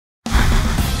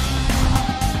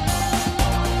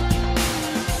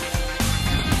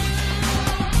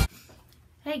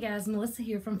guys, Melissa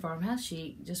here from Farmhouse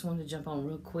Chic. Just wanted to jump on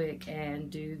real quick and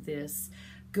do this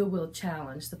Goodwill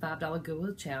challenge, the $5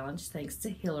 Goodwill challenge, thanks to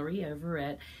Hillary over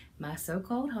at My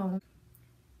So-Called Home.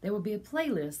 There will be a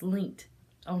playlist linked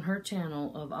on her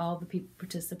channel of all the people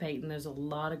participating. There's a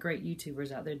lot of great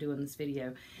YouTubers out there doing this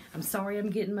video. I'm sorry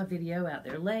I'm getting my video out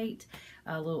there late.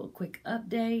 A little quick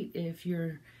update. If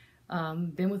you're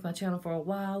been with my channel for a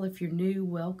while, if you're new,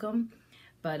 welcome.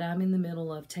 But I'm in the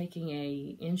middle of taking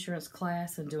a insurance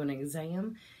class and doing an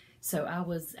exam. So I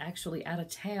was actually out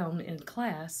of town in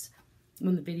class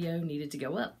when the video needed to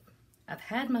go up. I've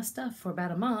had my stuff for about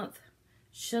a month.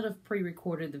 Should have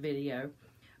pre-recorded the video.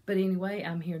 But anyway,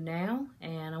 I'm here now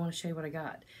and I want to show you what I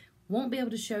got. Won't be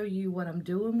able to show you what I'm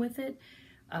doing with it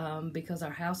because our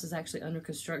house is actually under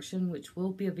construction, which will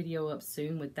be a video up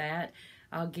soon with that.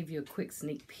 I'll give you a quick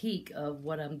sneak peek of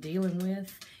what I'm dealing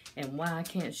with and why I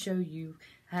can't show you.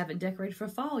 I haven't decorated for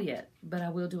fall yet, but I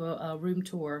will do a room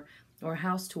tour or a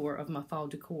house tour of my fall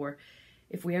decor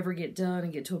if we ever get done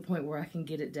and get to a point where I can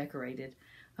get it decorated.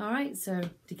 Alright, so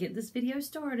to get this video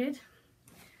started,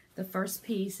 the first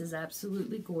piece is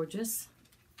absolutely gorgeous.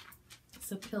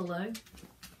 It's a pillow.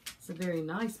 It's a very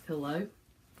nice pillow,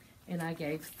 and I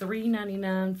gave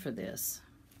 $3.99 for this.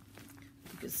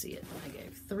 You can see it. I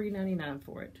gave $3.99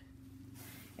 for it.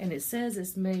 And it says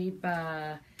it's made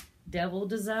by Devil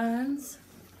Designs.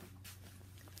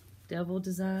 Devil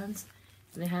Designs.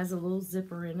 And it has a little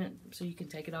zipper in it so you can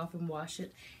take it off and wash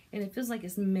it. And it feels like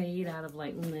it's made out of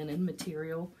like linen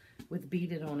material with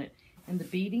beaded on it. And the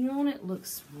beading on it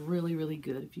looks really, really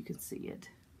good if you can see it.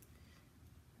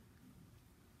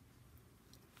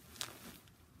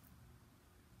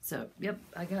 So, yep,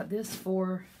 I got this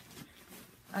for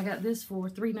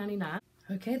 $3.99.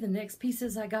 Okay, the next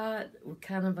pieces I got were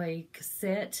kind of a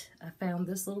cassette. I found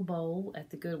this little bowl at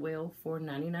the Goodwill for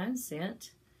 99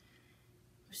 cents.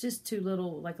 It's just two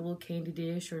little, like a little candy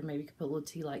dish, or maybe you could put a little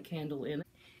tea light candle in it.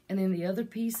 And then the other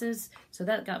pieces, so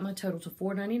that got my total to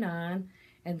 $4.99.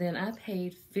 And then I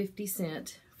paid 50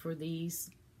 cents for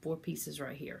these 4 pieces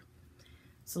right here.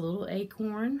 It's a little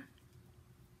acorn.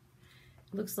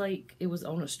 It looks like it was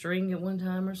on a string at one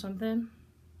time or something.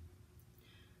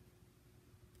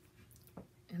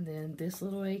 And then this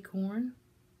little acorn.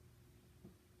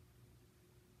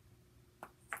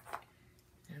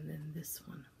 And then this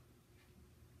one.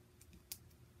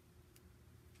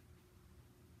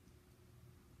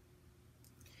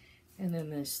 And then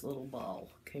this little ball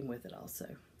came with it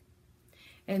also.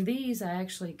 And these I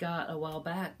actually got a while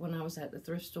back when I was at the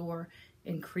thrift store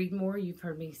in Creedmoor. You've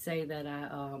heard me say that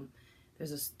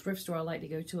there's a thrift store I like to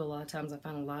go to. A lot of times I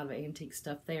find a lot of antique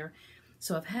stuff there.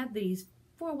 So I've had these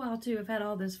for a while too. I've had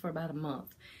all this for about a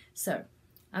month. So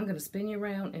I'm going to spin you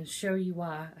around and show you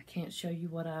why I can't show you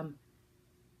what I'm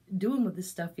doing with this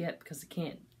stuff yet because I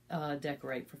can't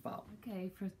decorate for fall.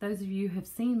 Okay, for those of you who have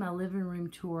seen my living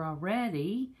room tour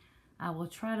already, I will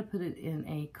try to put it in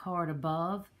a card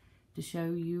above to show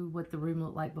you what the room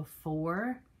looked like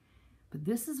before. But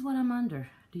this is what I'm under.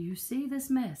 Do you see this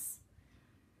mess?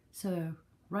 So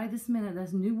right this minute,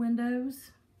 that's new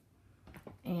windows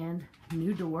and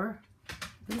new door.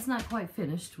 But it's not quite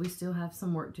finished. We still have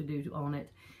some work to do on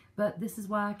it. But this is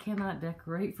why I cannot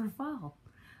decorate for fall.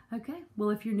 Okay,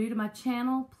 well, if you're new to my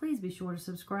channel, please be sure to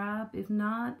subscribe. If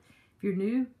not, if you're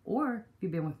new, or if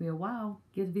you've been with me a while,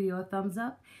 give the video a thumbs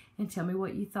up and tell me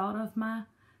what you thought of my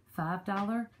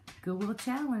 $5 Goodwill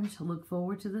challenge. I look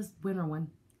forward to this winter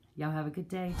one. Y'all have a good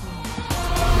day.